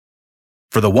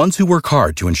For the ones who work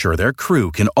hard to ensure their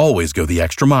crew can always go the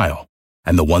extra mile,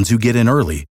 and the ones who get in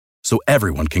early so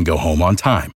everyone can go home on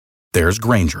time, there's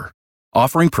Grainger,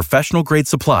 offering professional-grade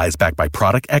supplies backed by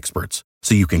product experts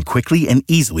so you can quickly and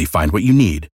easily find what you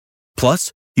need.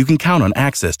 Plus, you can count on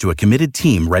access to a committed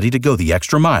team ready to go the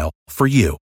extra mile for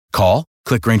you. Call,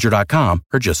 click Grainger.com,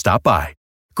 or just stop by.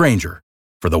 Grainger,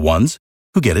 for the ones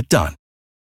who get it done.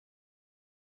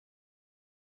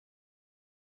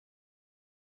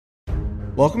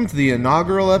 Welcome to the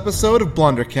inaugural episode of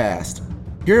Blundercast.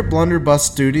 Here at Blunderbuss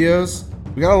Studios,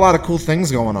 we got a lot of cool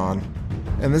things going on,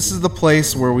 and this is the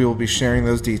place where we will be sharing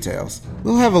those details.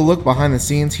 We'll have a look behind the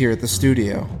scenes here at the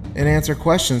studio, and answer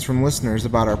questions from listeners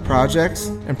about our projects,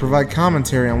 and provide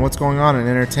commentary on what's going on in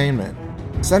entertainment,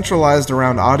 centralized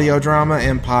around audio drama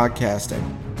and podcasting.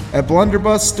 At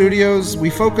Blunderbuss Studios, we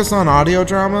focus on audio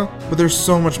drama, but there's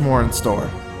so much more in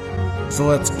store. So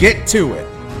let's get to it!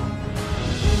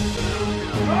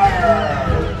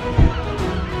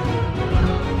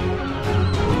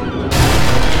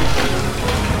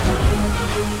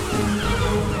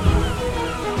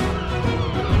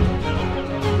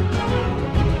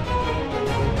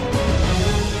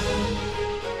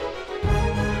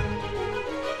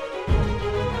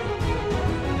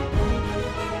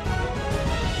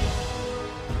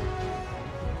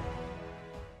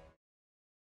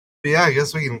 Yeah, I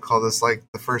guess we can call this like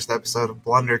the first episode of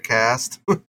Blundercast.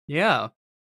 Yeah.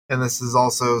 And this is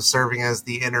also serving as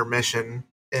the intermission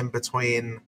in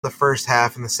between the first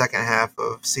half and the second half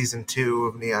of season 2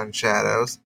 of Neon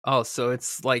Shadows. Oh, so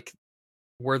it's like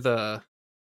we're the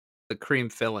cream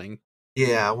filling.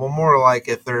 Yeah, well, more like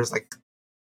if there's like,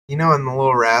 you know, in the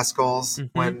Little Rascals, Mhm.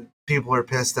 when people are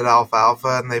pissed at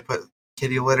Alfalfa and they put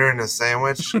kitty litter in his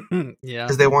sandwich Yeah.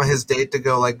 because they want his date to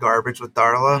go like garbage with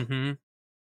Darla. hmm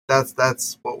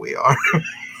That's what we are.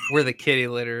 We're the kitty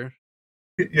litter.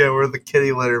 Yeah, we're the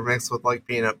kitty litter mixed with like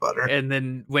peanut butter. And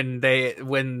then when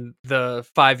the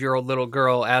 5-year-old little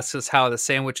girl asks us how the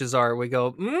sandwiches are, we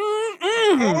go,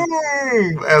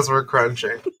 As we're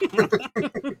crunching.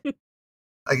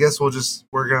 I guess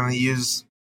we're going to use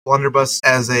Blunderbuss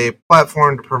as a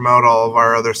platform to promote all of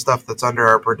our other stuff that's under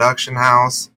our production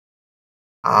house.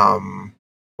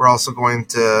 We're also going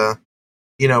to,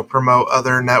 promote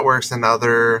other networks and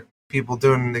other people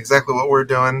doing exactly what we're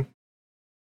doing,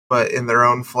 but in their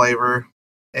own flavor.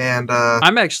 And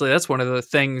that's one of the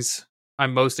things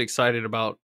I'm most excited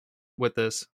about with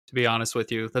this, to be honest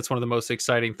with you. That's one of the most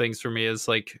exciting things for me is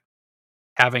like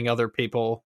having other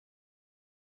people,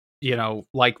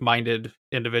 like-minded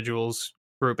individuals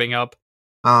grouping up.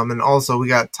 and also we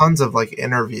got tons of like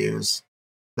interviews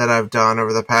that I've done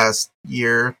over the past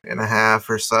year and a half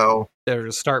or so. They're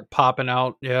to start popping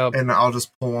out. Yeah. And I'll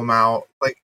just pull them out.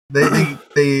 Like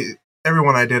they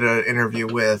everyone I did an interview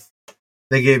with,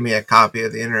 they gave me a copy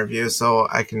of the interview so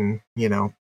I can,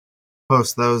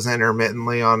 post those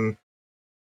intermittently on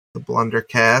the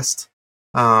Blundercast,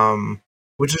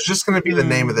 which is just going to be the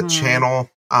name of the channel.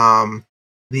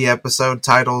 The episode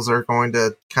titles are going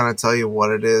to kind of tell you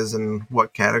what it is and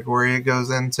what category it goes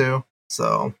into.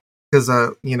 So, because,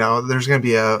 there's going to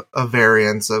be a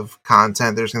variance of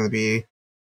content. There's going to be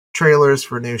trailers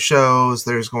for new shows.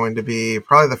 There's going to be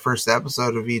probably the first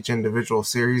episode of each individual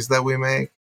series that we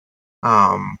make.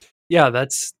 Yeah,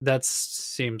 that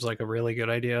seems like a really good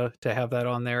idea to have that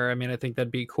on there. I mean, I think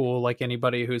that'd be cool. Like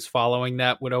anybody who's following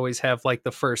that would always have like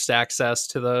the first access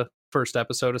to the first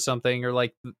episode of something, or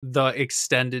like the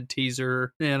extended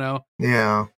teaser. Yeah,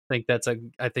 I think that's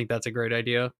a great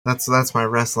idea. that's my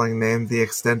wrestling name, the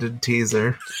extended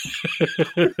teaser.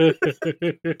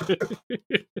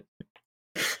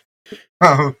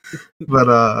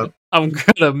 But I'm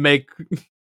gonna make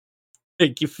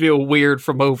you feel weird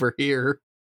from over here.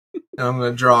 I'm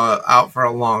gonna draw it out for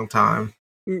a long time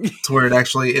to where it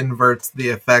actually inverts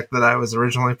the effect that I was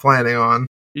originally planning on.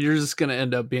 You're just gonna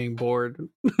end up being bored.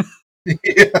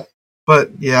 Yeah.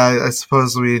 But yeah, I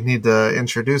suppose we need to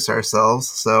introduce ourselves.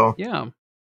 So Yeah.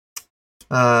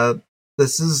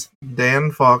 This is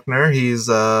Dan Faulkner. He's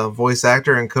a voice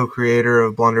actor and co-creator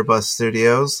of Blunderbuss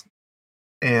Studios.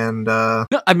 And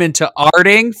I'm into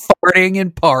arting, farting,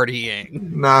 and partying.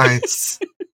 nice.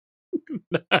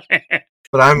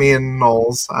 But I'm Ian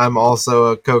Knowles. I'm also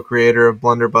a co-creator of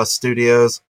Blunderbuss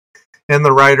Studios and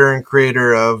the writer and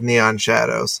creator of Neon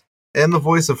Shadows and the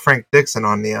voice of Frank Dixon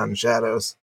on Neon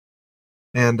Shadows.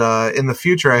 And in the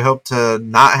future, I hope to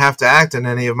not have to act in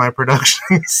any of my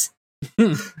productions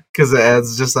because it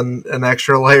adds just an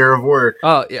extra layer of work.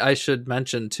 Oh, yeah, I should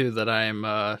mention too that I am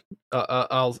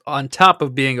on top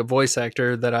of being a voice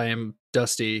actor, that I am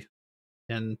Dusty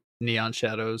in Neon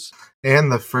Shadows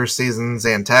And the first season's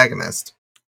antagonist.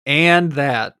 And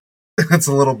that. That's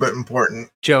a little bit important.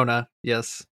 Jonah,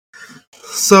 yes.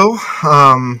 So,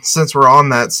 since we're on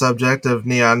that subject of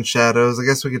Neon Shadows, I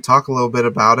guess we could talk a little bit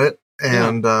about it.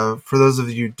 And for those of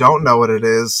you who don't know what it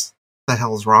is, what the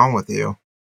hell's wrong with you?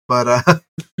 But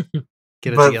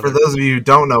for those of you who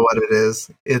don't know what it is,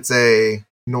 it's a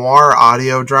noir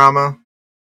audio drama,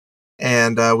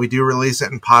 and we do release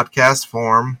it in podcast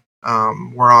form.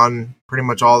 We're on pretty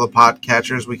much all the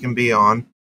podcatchers we can be on.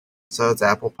 So it's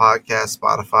Apple Podcasts,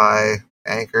 Spotify,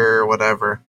 Anchor,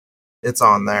 whatever. It's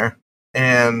on there.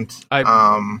 And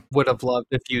I would have loved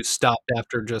if you stopped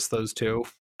after just those two.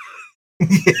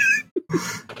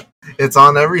 It's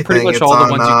on everything. Pretty much it's all on,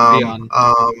 the ones you can be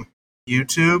on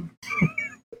YouTube.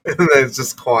 And then it's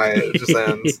just quiet. It just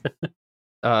ends.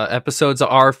 Episodes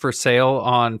are for sale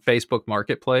on Facebook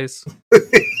Marketplace.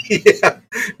 Yeah,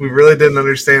 we really didn't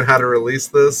understand how to release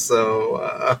this,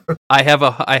 so I have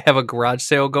a garage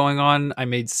sale going on. I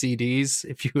made CDs.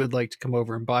 If you would like to come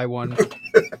over and buy one.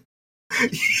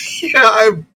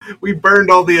 Yeah, we burned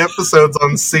all the episodes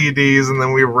on CDs, and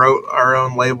then we wrote our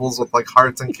own labels with like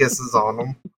hearts and kisses on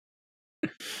them.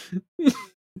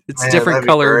 It's different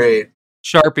colored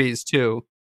Sharpies too.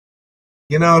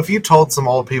 You know, if you told some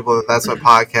old people that that's what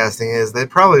podcasting is, they'd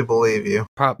probably believe you.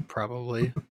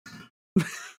 Probably.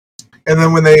 And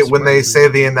then when they say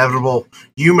the inevitable,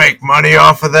 you make money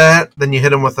off of that, then you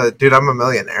hit them with a, dude, I'm a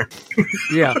millionaire.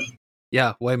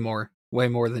 Yeah, way more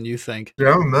than you think. Dude,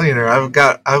 I'm a millionaire. I've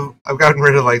gotten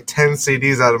rid of like 10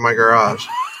 CDs out of my garage.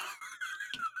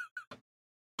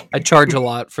 I charge a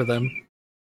lot for them.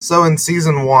 So in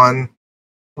season 1,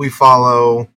 we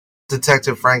follow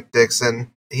Detective Frank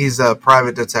Dixon. He's a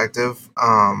private detective.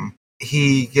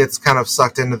 He gets kind of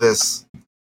sucked into this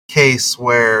case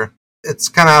where it's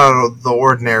kind of out of the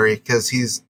ordinary because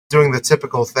he's doing the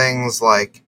typical things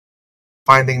like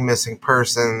finding missing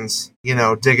persons, you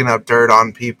know, digging up dirt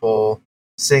on people,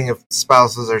 seeing if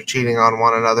spouses are cheating on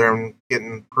one another and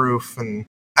getting proof. And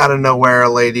out of nowhere, a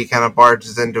lady kind of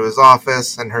barges into his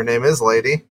office, and her name is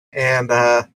Lady. And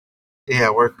yeah,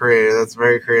 we're creative. That's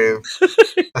very creative.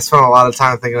 I spent a lot of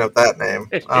time thinking of that name.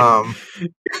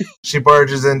 She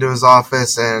barges into his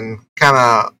office and kind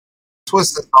of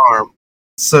twists his arm.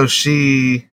 So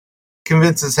she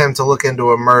convinces him to look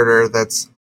into a murder that's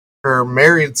her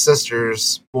married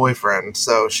sister's boyfriend.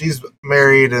 So she's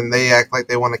married, and they act like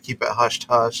they want to keep it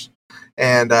hush-hush.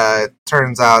 And it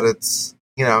turns out it's,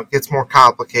 you know, it gets more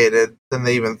complicated than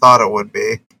they even thought it would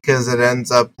be, because it ends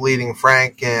up leading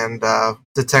Frank and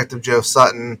Detective Joe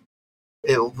Sutton.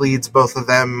 It leads both of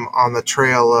them on the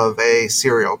trail of a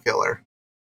serial killer.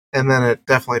 And then it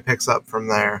definitely picks up from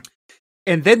there.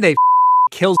 And then they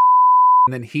kill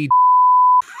and then he...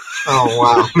 Oh,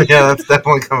 wow. Yeah, that's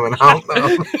definitely coming out,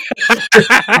 though.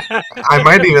 I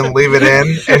might even leave it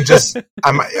in and just...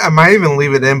 I might even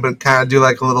leave it in, but kind of do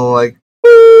like a little, like,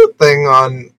 thing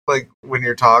on, like, when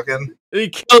you're talking. He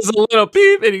kills a little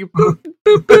beep and he boop,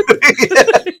 boop,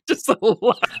 boop. Yeah. Just a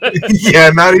lot.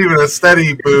 Yeah, not even a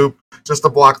steady boop, just to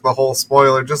block the whole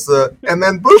spoiler. Just a, and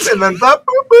then boop, and then boop,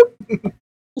 boop, boop.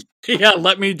 Yeah,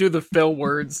 let me do the fill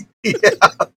words. Yeah.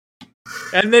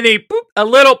 And then he boop, a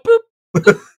little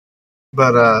boop.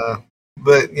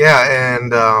 But yeah,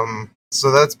 and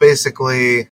so that's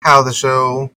basically how the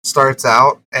show starts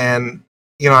out. And,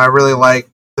 you know, I really like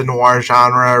the noir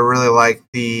genre. I really like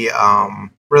the,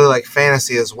 really like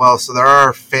fantasy as well. So there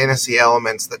are fantasy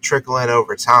elements that trickle in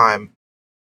over time.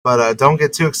 But don't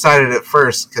get too excited at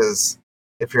first, because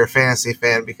if you're a fantasy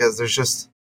fan, because there's just,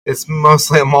 it's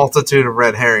mostly a multitude of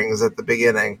red herrings at the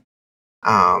beginning.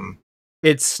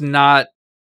 It's not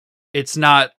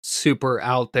super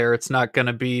out there. It's not going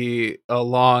to be a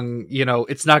long, you know,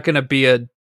 it's not going to be a,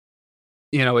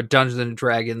 you know, a Dungeons and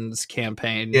Dragons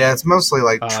campaign. Yeah, it's mostly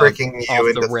like tricking you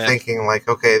into thinking like,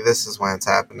 okay, this is when it's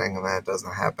happening, and then it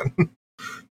doesn't happen.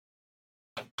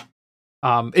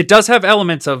 It does have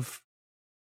elements of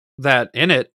that in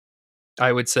it,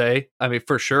 I would say. I mean,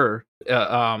 for sure.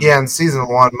 Yeah, in season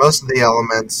 1, most of the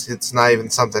elements, it's not even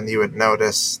something you would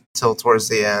notice till towards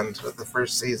the end of the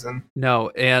first season. No,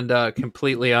 and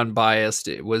completely unbiased.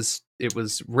 It was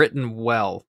written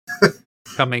well.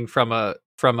 Coming from a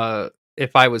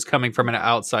if I was coming from an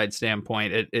outside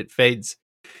standpoint, it fades.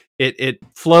 It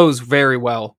flows very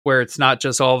well, where it's not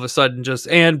just all of a sudden just,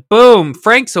 and boom,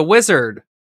 Frank's a wizard.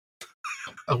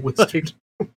 A wizard.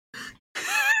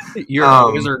 You're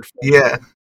a wizard. Yeah.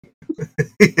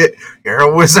 You're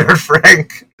a wizard,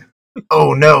 Frank.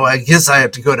 Oh no, I guess I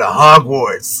have to go to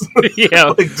Hogwarts. Yeah.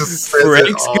 Like, just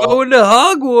Frank's going to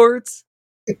Hogwarts.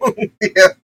 Yeah.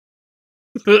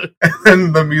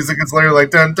 And the music is literally like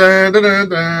dun dun dun dun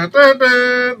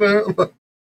dun dun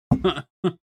dun.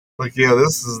 Like,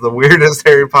 this is the weirdest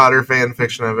Harry Potter fan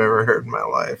fiction I've ever heard in my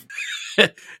life.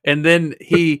 And then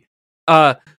him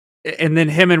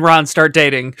and Ron start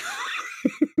dating.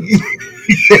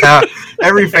 Yeah,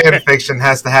 every fan fiction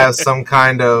has to have some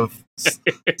kind of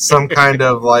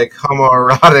like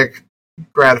homoerotic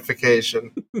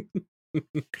gratification.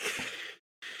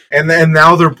 And then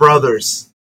now they're brothers.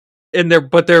 And they're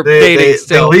dating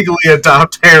still. They legally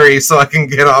adopt Harry so I can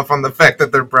get off on the fact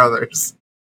that they're brothers.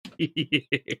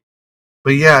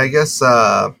 But yeah, I guess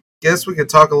we could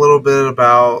talk a little bit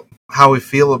about how we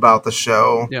feel about the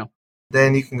show. Yeah.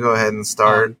 Dan, you can go ahead and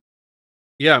start.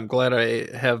 Yeah, I'm glad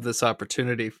I have this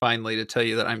opportunity finally to tell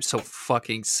you that I'm so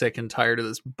fucking sick and tired of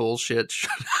this bullshit.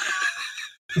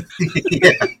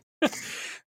 Yeah.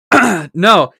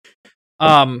 No.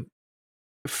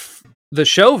 The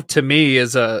show to me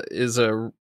is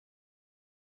a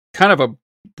kind of a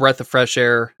breath of fresh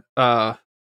air.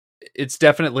 It's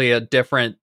definitely a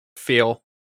different feel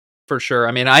for sure.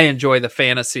 I mean, I enjoy the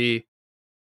fantasy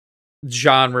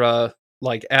genre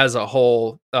like as a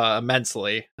whole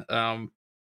immensely.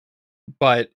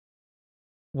 But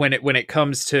when it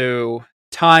comes to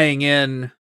tying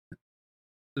in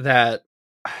that,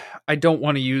 I don't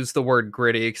want to use the word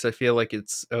gritty because I feel like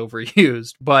it's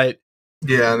overused, but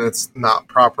yeah, and it's not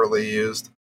properly used.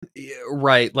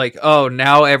 Right, like, oh,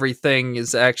 now everything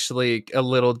is actually a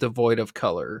little devoid of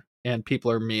color and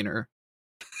people are meaner.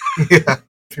 Yeah,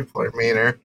 people are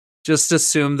meaner. Just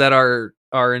assume that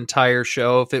our entire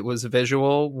show, if it was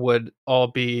visual, would all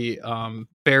be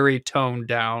very toned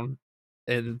down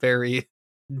and very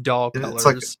dull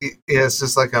colors. It's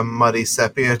just like a muddy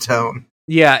sepia tone.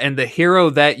 Yeah, and the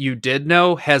hero that you did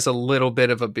know has a little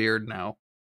bit of a beard now.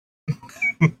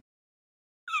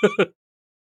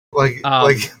 Like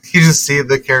you just see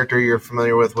the character you're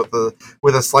familiar with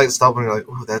a slight stubble, and you're like,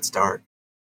 "Ooh, that's dark."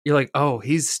 You're like, "Oh,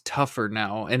 he's tougher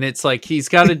now," and it's like he's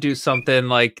got to do something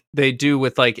like they do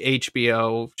with like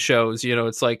HBO shows.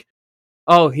 It's like,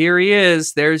 "Oh, here he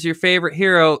is. There's your favorite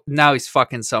hero. Now he's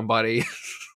fucking somebody."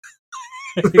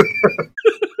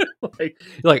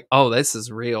 like, oh, this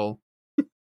is real.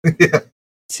 Yeah.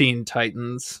 Teen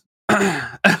Titans,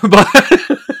 but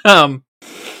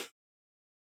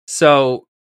so.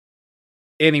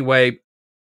 Anyway,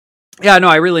 yeah, no,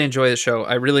 I really enjoy the show.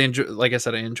 I really enjoy, like I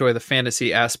said, I enjoy the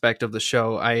fantasy aspect of the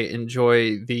show. I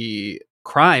enjoy the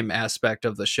crime aspect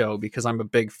of the show because I'm a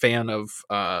big fan of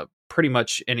pretty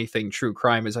much anything true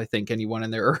crime, as I think anyone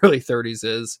in their early 30s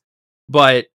is.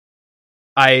 But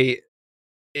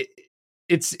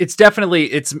it's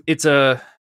definitely it's a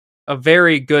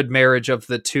very good marriage of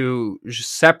the two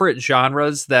separate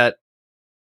genres that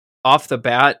off the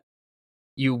bat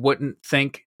you wouldn't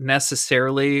think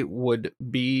necessarily would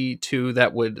be two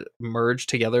that would merge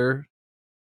together.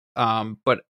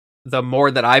 But the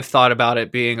more that I've thought about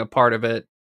it being a part of it,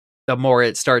 the more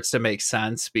it starts to make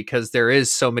sense because there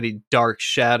is so many dark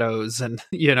shadows and,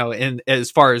 in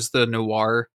as far as the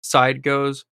noir side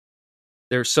goes,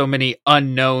 there's so many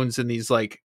unknowns in these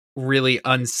like really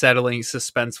unsettling,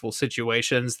 suspenseful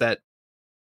situations that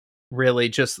really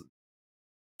just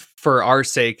for our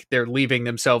sake, they're leaving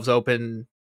themselves open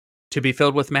to be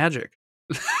filled with magic.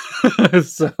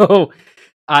 So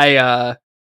I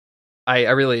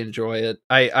really enjoy it.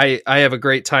 I have a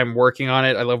great time working on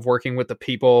it. I love working with the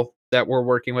people that we're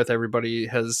working with. Everybody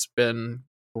has been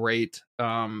great.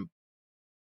 I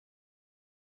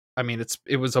mean,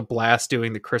 it was a blast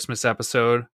doing the Christmas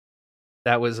episode.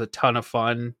 That was a ton of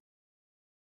fun.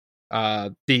 Yeah,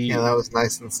 that was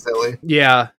nice and silly.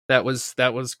 Yeah, that was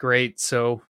great.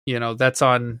 So, that's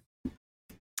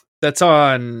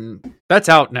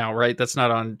out now, right? That's not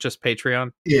on just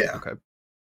Patreon? Yeah. Okay.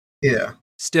 Yeah.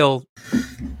 Still,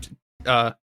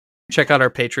 check out our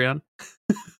Patreon.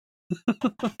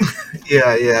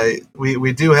 Yeah.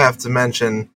 We do have to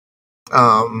mention,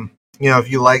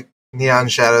 if you like Neon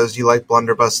Shadows, you like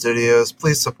Blunderbuss Studios,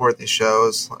 please support these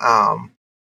shows.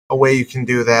 A way you can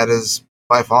do that is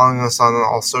by following us on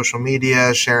all social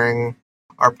media, sharing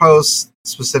our posts,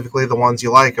 specifically the ones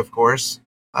you like, of course.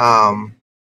 And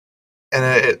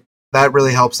that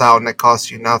really helps out, and it costs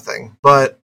you nothing.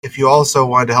 But if you also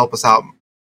wanted to help us out,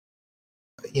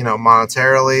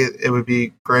 monetarily, it would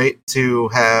be great to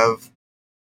have,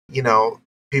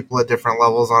 people at different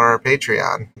levels on our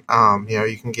Patreon.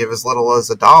 You can give as little as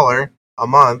 $1 a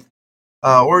month,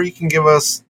 or you can give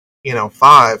us,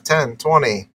 5, 10,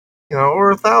 20, or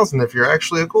 1,000 if you're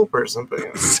actually a cool person. But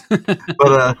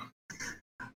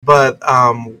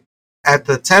at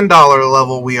the $10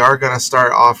 level, we are going to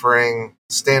start offering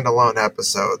standalone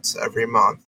episodes every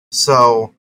month.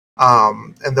 So,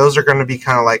 and those are going to be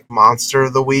kind of like Monster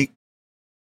of the Week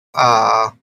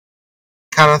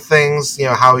kind of things,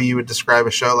 how you would describe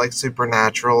a show like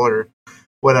Supernatural or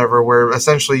whatever, where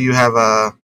essentially you have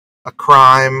a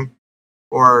crime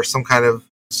or some kind of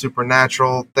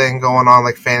supernatural thing going on,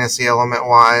 like fantasy element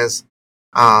wise.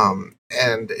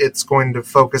 And it's going to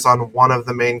focus on one of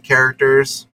the main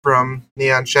characters from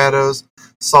Neon Shadows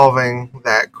solving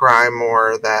that crime,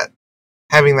 or that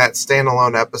having that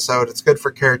standalone episode. It's good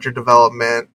for character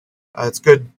development. It's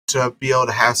good to be able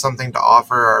to have something to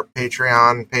offer our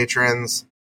Patreon patrons,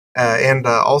 and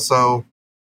also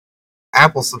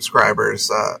Apple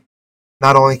subscribers.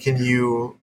 Not only can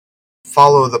you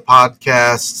follow the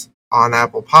podcast on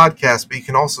Apple Podcasts, but you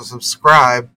can also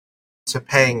subscribe to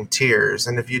paying tiers.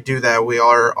 And if you do that, we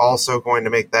are also going to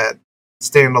make that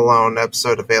standalone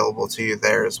episode available to you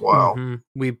there as well. Mm-hmm.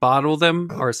 We bottle them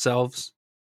ourselves.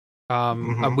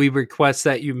 We request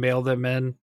that you mail them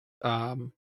in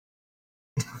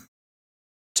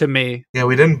to me. Yeah,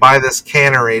 we didn't buy this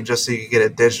cannery just so you could get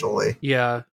it digitally.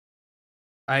 Yeah.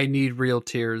 I need real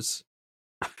tears.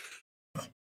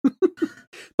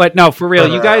 But no, for real,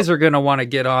 you guys are going to want to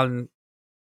get on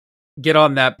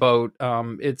that boat.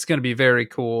 It's going to be very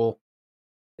cool.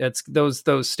 It's those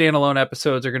standalone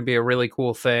episodes are going to be a really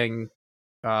cool thing.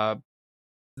 The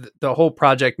whole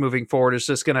project moving forward is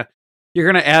just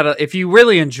you're going to add if you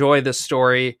really enjoy this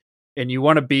story and you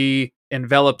want to be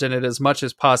enveloped in it as much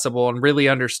as possible and really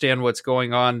understand what's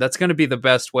going on, that's going to be the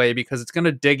best way, because it's going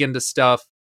to dig into stuff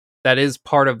that is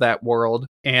part of that world,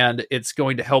 and it's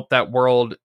going to help that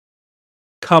world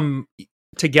come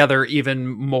together even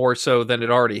more so than it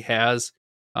already has.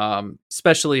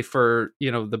 Especially for,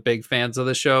 the big fans of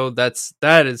the show,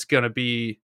 that is going to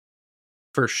be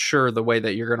for sure the way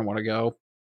that you're going to want to go.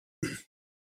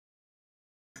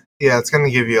 Yeah, it's going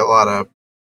to give you a lot of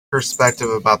perspective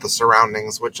about the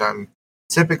surroundings, which I'm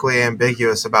typically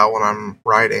ambiguous about when I'm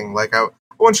writing. Like, I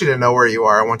want you to know where you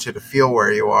are. I want you to feel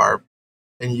where you are,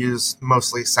 and use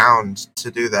mostly sound to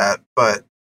do that. But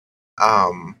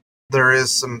there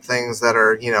is some things that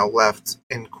are, left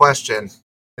in question.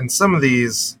 And some of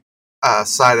these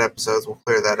side episodes will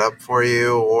clear that up for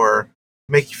you, or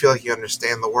make you feel like you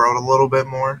understand the world a little bit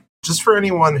more. Just for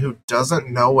anyone who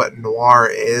doesn't know what noir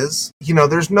is,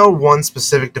 there's no one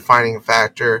specific defining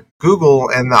factor. Google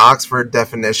and the Oxford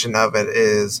definition of it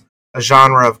is a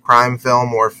genre of crime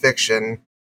film or fiction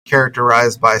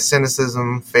characterized by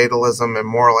cynicism, fatalism, and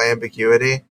moral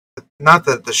ambiguity. Not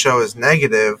that the show is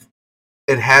negative,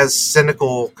 it has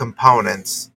cynical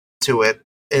components to it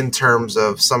in terms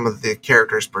of some of the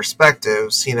characters'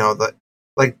 perspectives.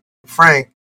 Like Frank,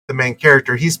 the main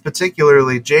character, he's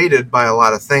particularly jaded by a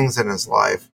lot of things in his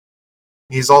life.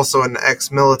 He's also an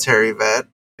ex-military vet,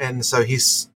 and so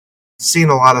he's seen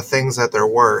a lot of things at their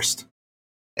worst.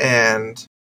 And,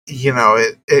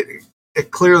 it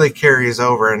clearly carries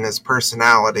over in his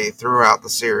personality throughout the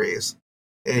series.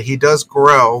 He does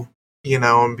grow,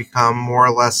 and become more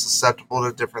or less susceptible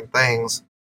to different things.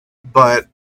 But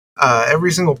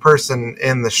every single person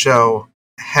in the show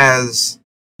has,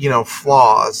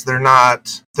 flaws.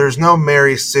 There's no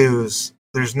Mary Sues.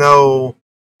 There's no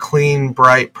clean,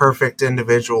 bright, perfect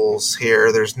individuals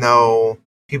here. There's no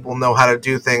people know how to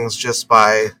do things just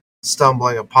by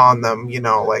stumbling upon them.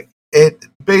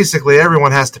 Basically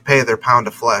everyone has to pay their pound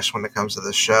of flesh when it comes to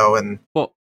this show. And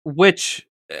which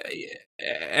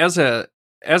as a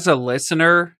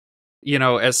listener,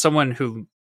 as someone who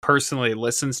personally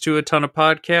listens to a ton of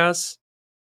podcasts,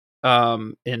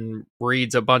 and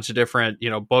reads a bunch of different,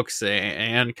 books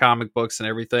and comic books and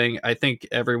everything, I think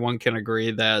everyone can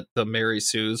agree that the Mary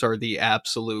Sues are the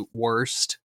absolute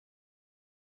worst.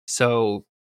 So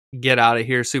get out of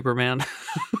here, Superman.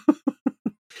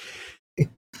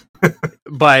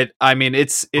 But I mean,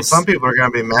 it's some people are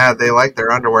going to be mad. They like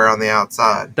their underwear on the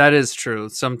outside. That is true.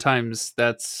 Sometimes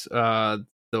that's the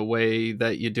way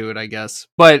that you do it, I guess.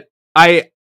 But I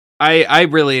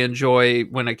really enjoy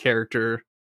when a character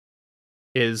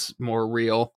is more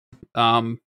real.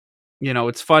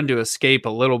 It's fun to escape a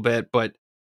little bit, but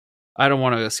I don't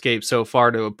want to escape so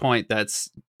far to a point that's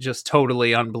just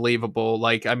totally unbelievable.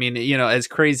 Like, I mean, as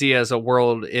crazy as a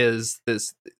world is,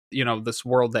 this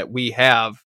world that we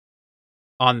have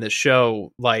on the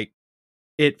show, like,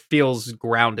 it feels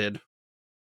grounded.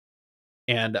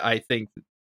 And I think,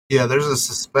 yeah, there's a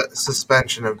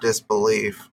suspension of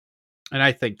disbelief. And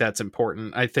I think that's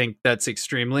important. I think that's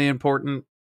extremely important,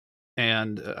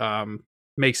 and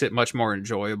makes it much more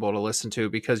enjoyable to listen to,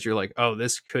 because you're like, oh,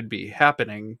 this could be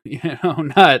happening,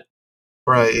 not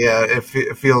right. Yeah, it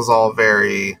feels all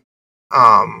very,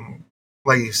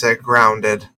 like you said,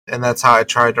 grounded, and that's how I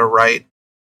tried to write,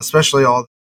 especially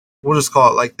we'll just call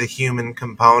it like the human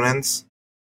components.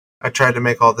 I tried to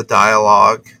make all the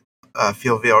dialogue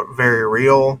feel very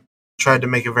real. Tried to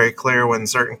make it very clear when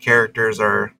certain characters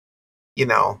are,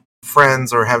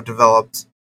 friends or have developed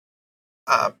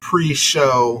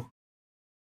pre-show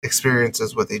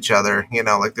experiences with each other.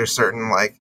 Like there's certain,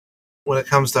 like, when it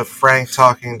comes to Frank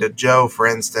talking to Joe, for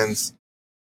instance,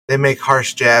 they make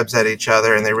harsh jabs at each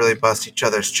other and they really bust each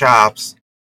other's chops.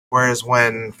 Whereas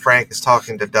when Frank is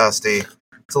talking to Dusty,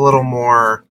 it's a little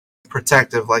more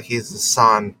protective, like he's his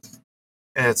son.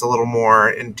 And it's a little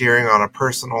more endearing on a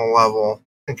personal level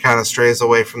and kind of strays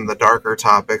away from the darker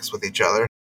topics with each other.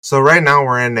 So right now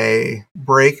we're in a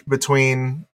break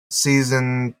between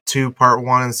Season 2 Part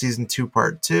 1 and Season 2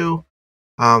 Part 2.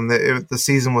 The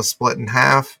season was split in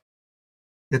half.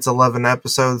 It's 11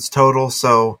 episodes total,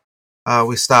 so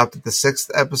we stopped at the 6th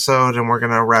episode and we're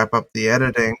going to wrap up the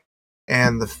editing.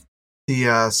 And the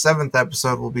 7th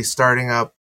episode will be starting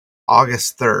up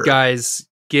August 3rd. Guys,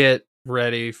 get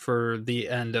ready for the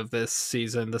end of this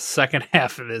season. The second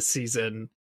half of this season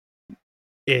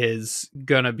is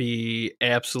gonna be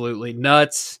absolutely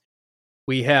nuts.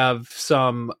 We have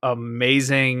some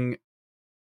amazing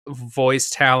voice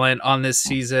talent on this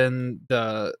season.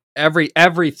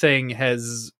 Everything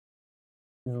has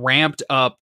ramped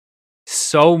up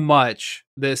so much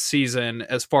this season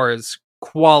as far as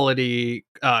quality,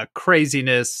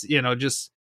 craziness,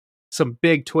 just some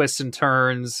big twists and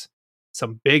turns,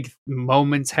 some big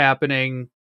moments happening.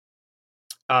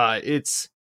 It's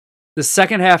the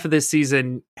second half of this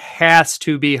season has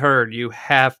to be heard. You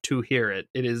have to hear it.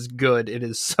 It is good. It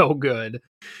is so good.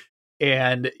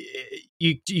 And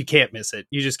you can't miss it.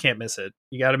 You just can't miss it.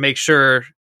 You got to make sure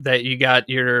that you got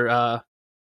your,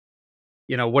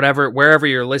 wherever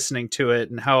you're listening to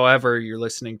it and however you're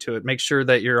listening to it, make sure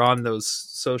that you're on those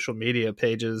social media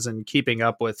pages and keeping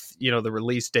up with, the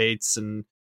release dates and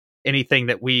anything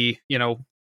that we,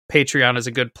 Patreon is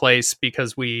a good place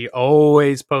because we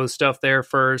always post stuff there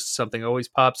first. Something always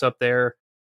pops up there.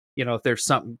 If there's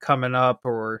something coming up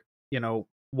or,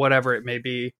 whatever it may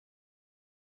be,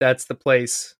 that's the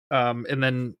place. And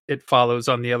then it follows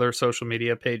on the other social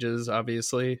media pages,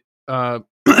 obviously,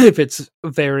 if it's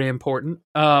very important.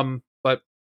 But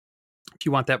if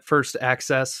you want that first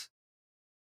access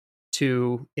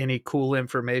to any cool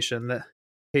information, that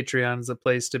Patreon is the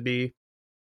place to be.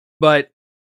 But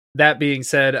that being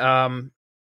said, the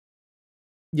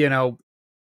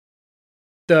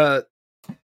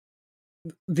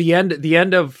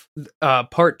end of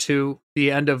part 2,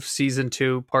 the end of season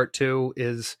 2, part 2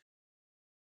 is,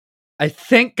 I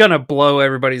think, gonna blow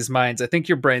everybody's minds. I think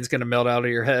your brain's gonna melt out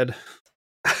of your head.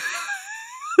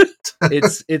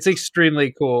 It's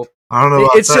extremely cool. I don't know.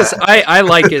 It's that. Just I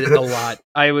like it a lot.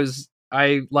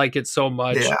 I like it so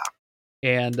much. Yeah.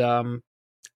 And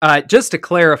just to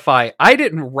clarify, I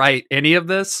didn't write any of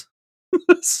this,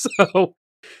 so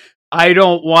I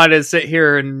don't want to sit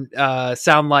here and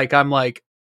sound like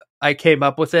I came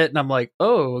up with it and I'm like,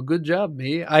 oh, good job,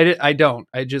 me. I don't.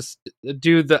 I just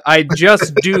do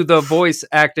the voice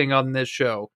acting on this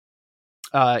show.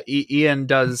 Ian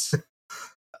does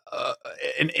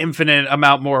an infinite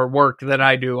amount more work than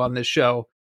I do on this show,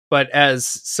 but as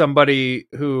somebody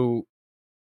who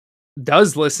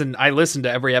does listen, I listen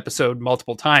to every episode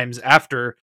multiple times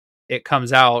after it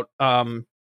comes out, and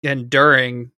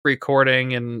during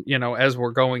recording and, as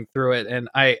we're going through it. And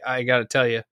I gotta tell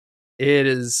you,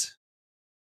 it's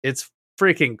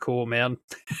freaking cool, man.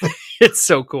 It's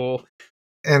so cool.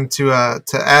 And to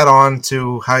add on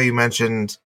to how you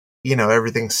mentioned,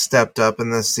 everything stepped up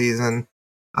in this season.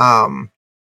 The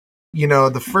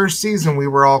first season we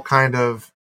were all kind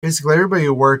of, basically everybody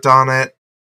who worked on it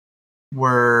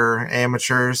were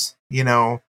amateurs.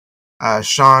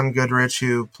 Sean Goodrich,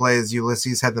 who plays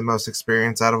Ulysses, had the most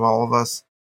experience out of all of us.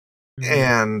 Mm-hmm.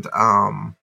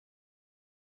 And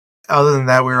other than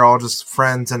that, we were all just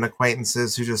friends and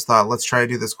acquaintances who just thought, let's try to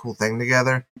do this cool thing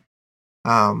together.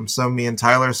 So me and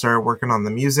Tyler started working on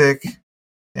the music,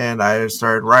 and I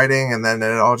started writing, and then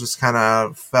it all just kind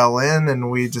of fell in,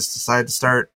 and we just decided to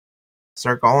start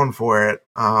going for it.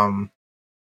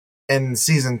 In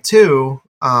season 2,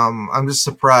 I'm just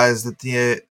surprised at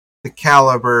the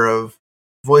caliber of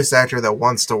voice actor that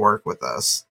wants to work with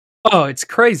us. Oh, it's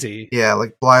crazy. Yeah,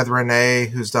 like Blythe Renee,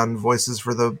 who's done voices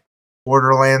for the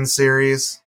Borderlands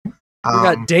series. We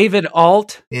got David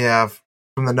Alt. Yeah,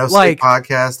 from the No Sleep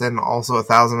podcast and also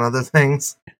 1,000 other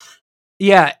things.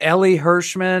 Yeah, Ellie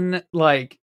Hirschman,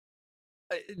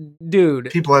 dude.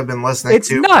 People have been listening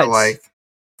to nuts.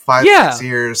 For 5-6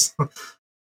 years.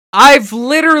 I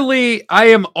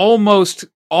am almost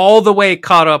all the way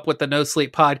caught up with the No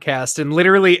Sleep podcast, and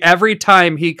literally every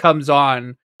time he comes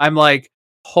on, I'm like,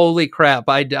 holy crap,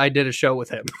 I did a show with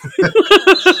him.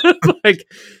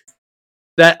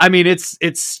 That, I mean, it's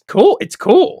cool. It's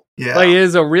cool. Yeah. Like, it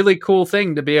is a really cool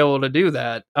thing to be able to do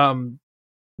that.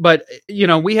 But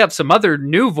we have some other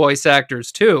new voice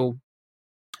actors too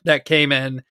that came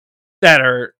in that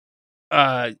are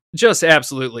just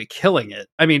absolutely killing it.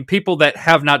 I mean, people that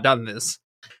have not done this.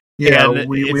 Yeah,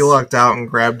 we lucked out and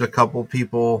grabbed a couple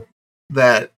people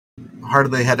that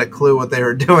hardly had a clue what they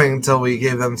were doing until we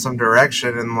gave them some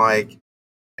direction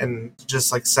and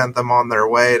just sent them on their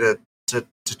way to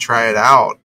try it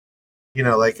out.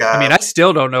 I mean, I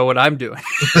still don't know what I'm doing.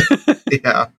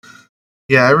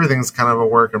 Yeah, everything's kind of a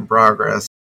work in progress.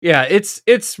 Yeah,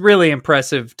 it's really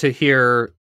impressive to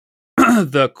hear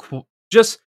the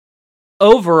just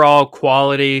overall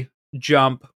quality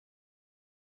jump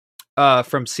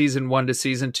from season 1 to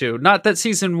season 2. Not that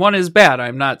season 1 is bad.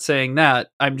 I'm not saying that.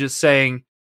 I'm just saying,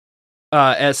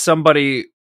 as somebody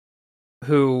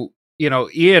who,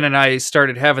 Ian and I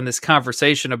started having this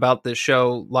conversation about this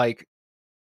show like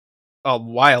a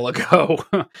while ago,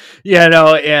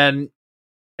 and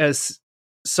as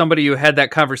somebody who had that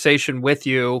conversation with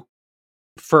you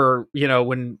for,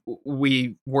 when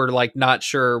we were like not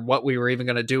sure what we were even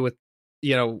going to do with,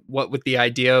 what the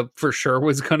idea for sure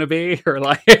was going to be, or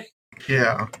like,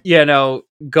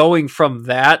 going from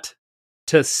that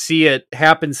to see it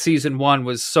happen season 1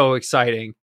 was so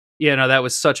exciting. That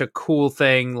was such a cool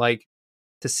thing, like,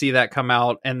 to see that come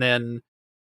out, and then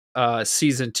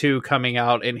season 2 coming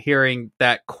out and hearing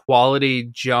that quality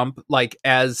jump, like,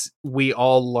 as we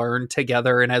all learn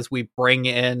together and as we bring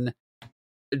in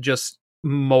just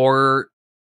more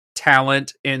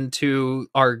talent into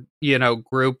our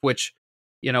group, which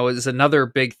is another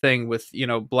big thing with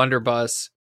Blunderbuss,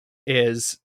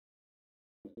 is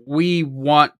we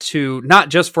want to, not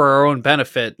just for our own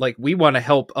benefit, like, we want to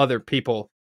help other people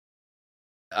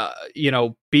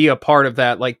be a part of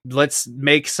that. Like, let's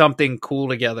make something cool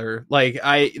together. Like,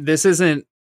 this isn't,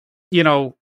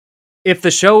 if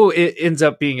the show ends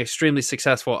up being extremely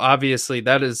successful, obviously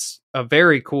that is a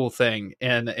very cool thing,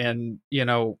 and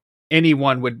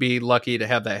anyone would be lucky to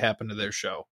have that happen to their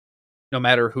show, no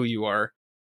matter who you are.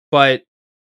 But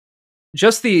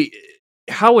just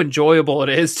how enjoyable it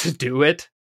is to do it,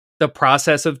 the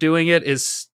process of doing it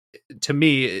is, to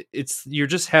me, you're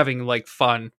just having like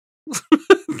fun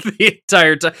the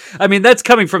entire time. I mean, that's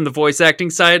coming from the voice acting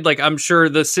side. Like, I'm sure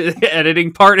the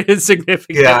editing part is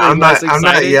significantly less exciting. I'm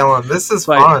not yelling. This is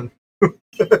fun.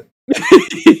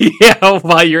 Yeah,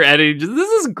 while you're editing, this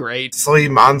is great. 3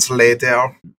 months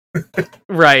later.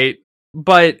 Right.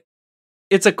 But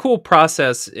it's a cool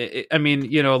process. I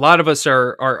mean, a lot of us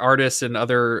are artists in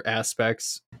other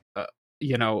aspects,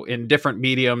 in different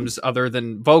mediums other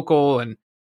than vocal and,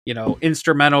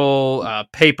 instrumental,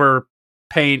 paper,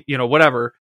 paint,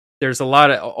 whatever. There's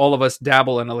all of us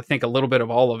dabble in, I think, a little bit of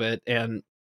all of it. And,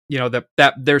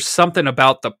 that there's something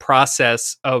about the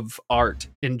process of art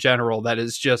in general that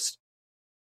is just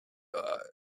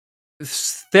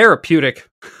therapeutic.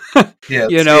 Yeah,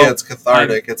 it's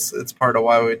cathartic. It's part of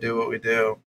why we do what we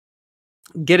do.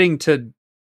 Getting to,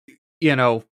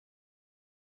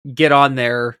 get on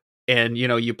there and,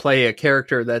 you play a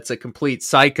character that's a complete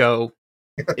psycho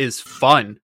is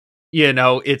fun.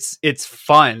 It's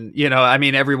fun. I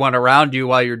mean, everyone around you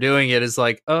while you're doing it is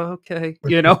like, oh, okay,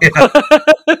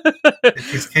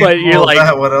 If he's capable but you're of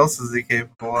that, what else is he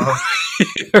capable of?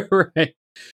 Right.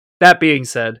 That being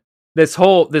said, this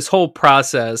whole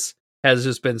process has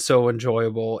just been so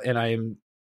enjoyable, and I am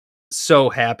so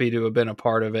happy to have been a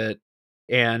part of it.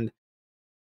 And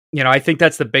I think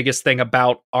that's the biggest thing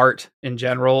about art in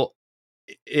general,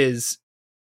 is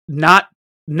not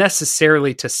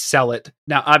necessarily to sell it.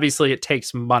 Now, obviously, it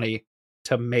takes money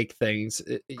to make things.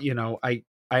 I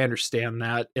understand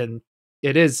that, and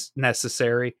it is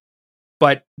necessary.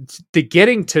 But the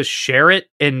getting to share it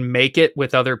and make it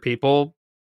with other people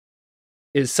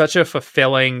is such a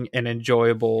fulfilling and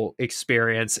enjoyable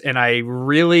experience. And I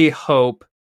really hope,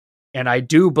 and I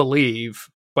do believe,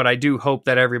 but I do hope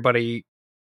that everybody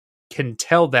can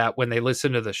tell that when they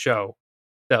listen to the show,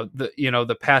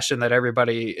 the passion that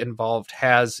everybody involved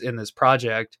has in this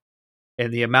project,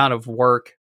 and the amount of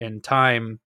work and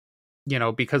time,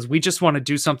 because we just want to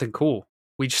do something cool.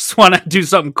 We just want to do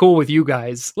something cool with you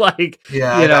guys. Like,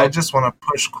 I just want to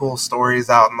push cool stories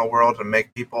out in the world and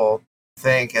make people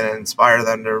think and inspire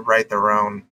them to write their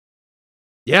own.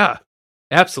 Yeah,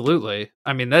 absolutely.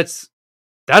 I mean, that's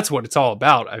what it's all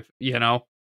about.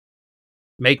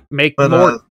 Make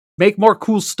more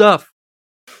cool stuff.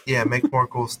 Yeah, make more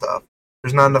cool stuff.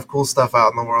 There's not enough cool stuff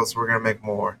out in the world, so we're gonna make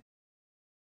more.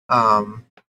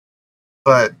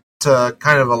 But to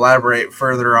kind of elaborate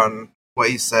further on what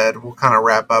you said, we'll kind of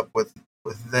wrap up with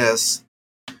this.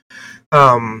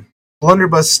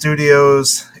 Blunderbuss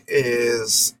Studios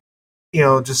is,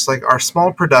 just like our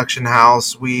small production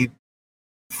house. We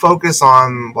focus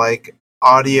on like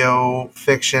audio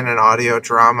fiction and audio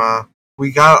drama.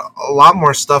 We got a lot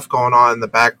more stuff going on in the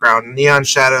background. Neon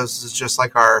Shadows is just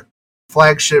like our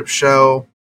flagship show.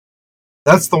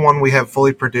 That's the one we have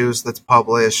fully produced, that's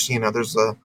published. There's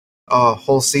a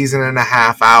whole season and a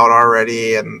half out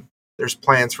already, and there's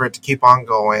plans for it to keep on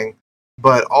going.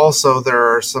 But also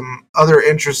there are some other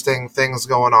interesting things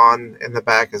going on in the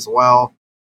back as well.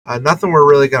 Nothing we're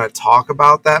really going to talk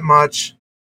about that much.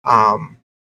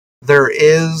 There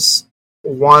is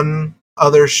one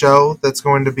other show that's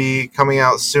going to be coming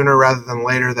out sooner rather than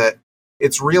later that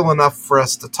it's real enough for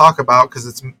us to talk about because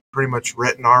it's pretty much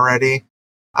written already.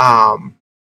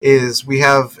 Is we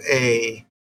have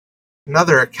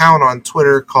another account on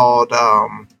Twitter called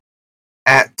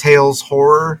at Tales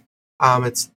Horror.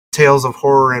 It's Tales of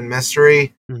Horror and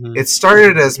Mystery. Mm-hmm. It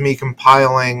started as me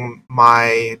compiling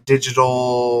my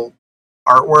digital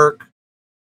artwork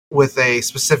with a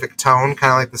specific tone,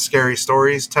 kind of like the Scary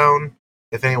Stories tone.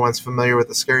 If anyone's familiar with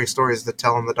the Scary Stories to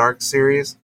Tell in the Dark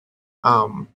series.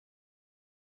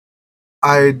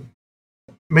 I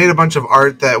made a bunch of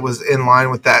art that was in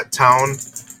line with that tone,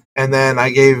 and then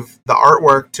I gave the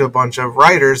artwork to a bunch of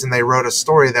writers, and they wrote a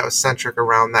story that was centric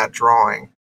around that drawing.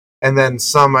 And then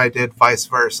some I did vice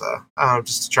versa,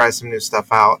 just to try some new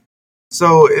stuff out.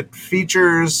 So it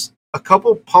features a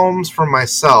couple poems from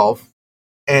myself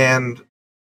and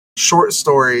short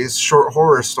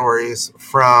horror stories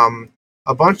from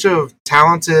a bunch of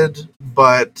talented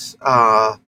but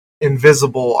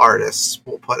invisible artists,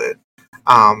 we'll put it.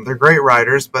 They're great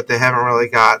writers, but they haven't really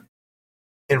got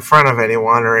in front of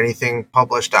anyone or anything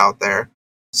published out there.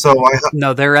 So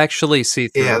no, they're actually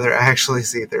see-through. Yeah, they're actually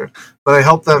see-through. But I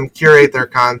helped them curate their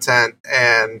content,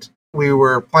 and we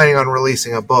were planning on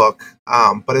releasing a book.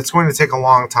 But it's going to take a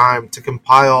long time to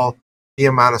compile the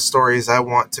amount of stories I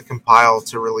want to compile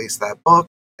to release that book.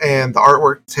 And the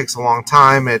artwork takes a long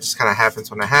time. It just kind of happens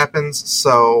when it happens.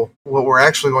 So what we're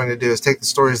actually going to do is take the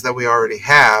stories that we already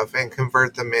have and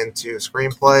convert them into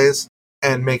screenplays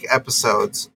and make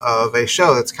episodes of a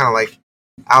show that's kind of like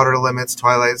Outer Limits,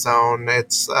 Twilight Zone.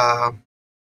 It's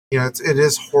it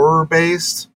is horror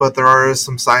based, but there are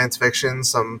some science fiction,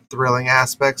 some thrilling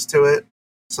aspects to it.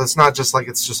 So it's not just like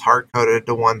it's just hard coded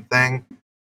to one thing.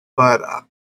 But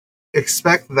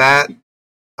expect that.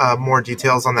 More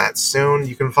details on that soon.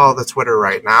 You can follow the Twitter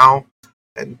right now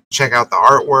and check out the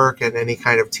artwork and any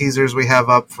kind of teasers we have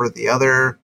up for the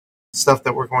other stuff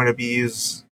that we're going to be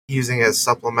using as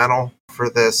supplemental for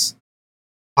this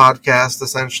podcast,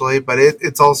 essentially. But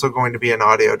it's also going to be an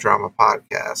audio drama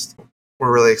podcast.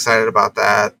 We're really excited about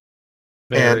that.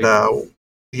 Very. And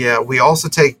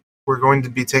we're going to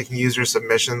be taking user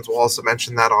submissions. We'll also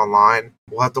mention that online.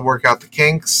 We'll have to work out the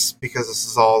kinks because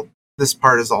this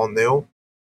part is all new.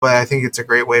 But I think it's a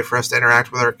great way for us to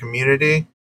interact with our community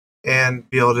and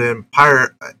be able to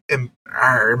empire.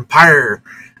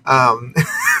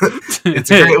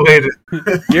 It's a great way to.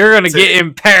 You're gonna get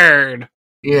impaired.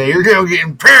 Yeah, you're gonna get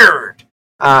impaired.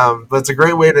 But it's a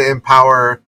great way to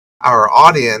empower our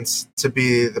audience to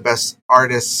be the best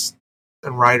artists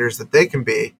and writers that they can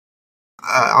be.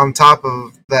 On top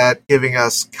of that, giving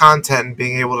us content and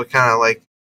being able to kind of like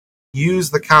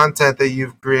use the content that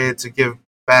you've created to give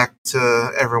back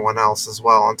to everyone else as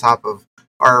well, on top of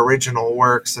our original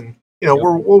works, and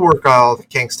we'll work all the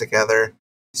kinks together.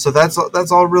 So that's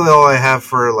all I have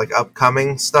for like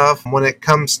upcoming stuff. When it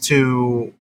comes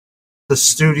to the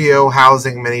studio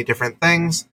housing many different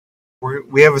things,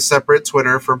 we have a separate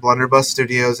Twitter for Blunderbuss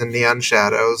Studios and Neon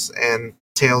Shadows and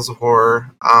Tales of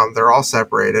Horror. They're all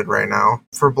separated right now.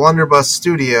 For Blunderbuss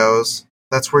Studios,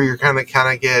 that's where you're kind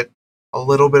of get a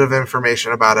little bit of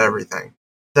information about everything.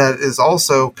 That is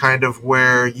also kind of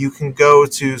where you can go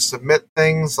to submit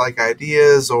things like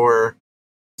ideas or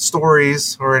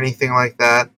stories or anything like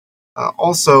that.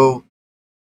 Also,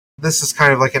 this is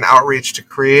kind of like an outreach to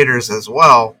creators as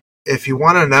well. If you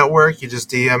want a network, you just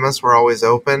DM us. We're always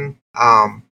open.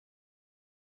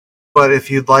 But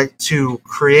if you'd like to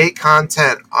create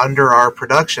content under our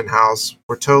production house,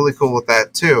 we're totally cool with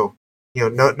that too.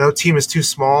 No team is too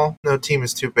small, no team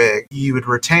is too big. You would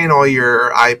retain all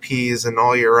your IPs and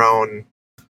all your own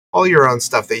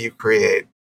stuff that you create.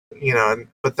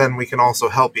 But then we can also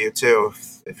help you too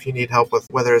if you need help with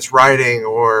whether it's writing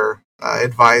or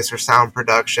advice or sound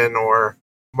production or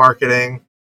marketing.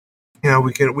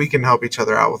 We can help each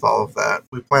other out with all of that.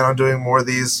 We plan on doing more of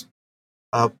these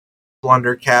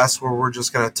Blundercasts where we're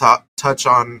just going to touch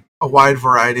on a wide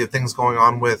variety of things going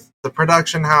on with the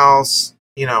production house,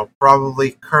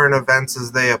 probably current events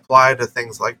as they apply to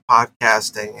things like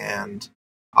podcasting and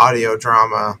audio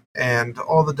drama and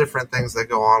all the different things that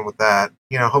go on with that.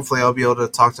 Hopefully I'll be able to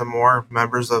talk to more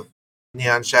members of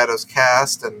Neon Shadows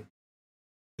cast, and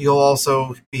you'll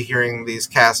also be hearing these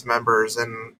cast members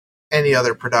and any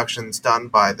other productions done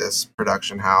by this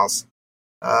production house,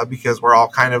 because we're all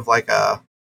kind of like a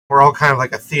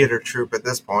theater troupe at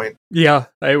this point. Yeah,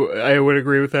 I would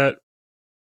agree with that.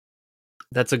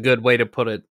 That's a good way to put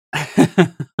it.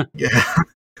 Yeah.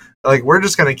 Like, we're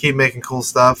just going to keep making cool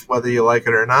stuff, whether you like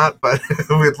it or not, but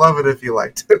we'd love it if you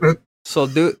liked it.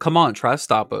 So come on, try to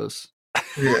stop us.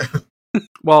 Yeah.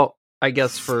 Well, I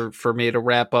guess for me to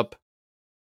wrap up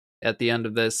at the end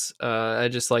of this, I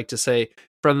just like to say,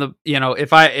 from the,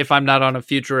 if I'm not on a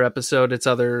future episode, it's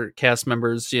other cast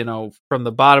members, from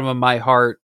the bottom of my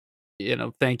heart,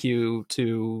 thank you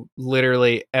to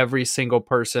literally every single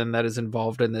person that is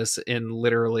involved in this in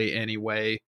literally any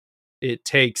way. It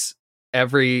takes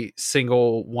every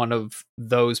single one of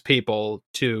those people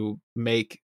to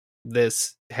make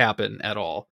this happen at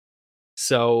all.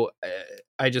 So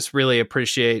I just really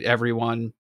appreciate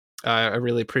everyone. I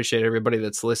really appreciate everybody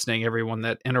that's listening, everyone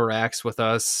that interacts with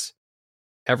us,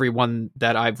 everyone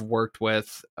that I've worked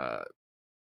with.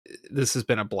 This has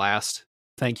been a blast.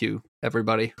 Thank you,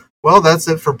 everybody. Well, that's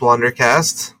it for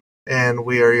Blundercast. And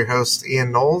we are your hosts,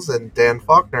 Ian Knowles and Dan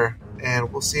Faulkner.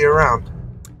 And we'll see you around.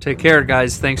 Take care,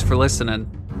 guys. Thanks for listening.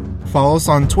 Follow us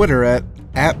on Twitter at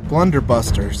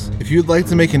Blunderbusters. If you'd like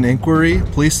to make an inquiry,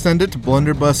 please send it to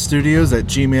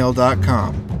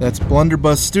blunderbuststudios@gmail.com. That's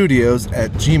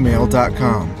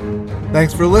blunderbuststudios@gmail.com.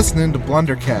 Thanks for listening to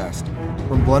Blundercast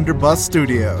from Blunderbuss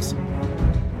Studios.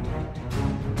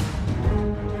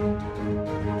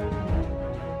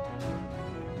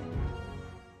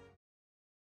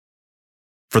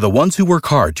 For the ones who work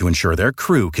hard to ensure their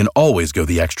crew can always go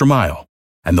the extra mile,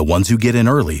 and the ones who get in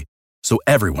early so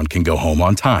everyone can go home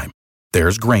on time,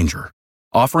 there's Grainger,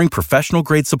 offering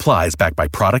professional-grade supplies backed by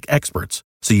product experts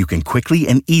so you can quickly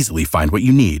and easily find what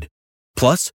you need.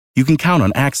 Plus, you can count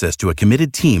on access to a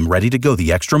committed team ready to go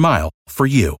the extra mile for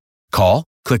you. Call,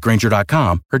 click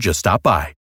Grainger.com, or just stop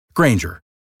by. Grainger,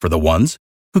 for the ones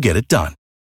who get it done.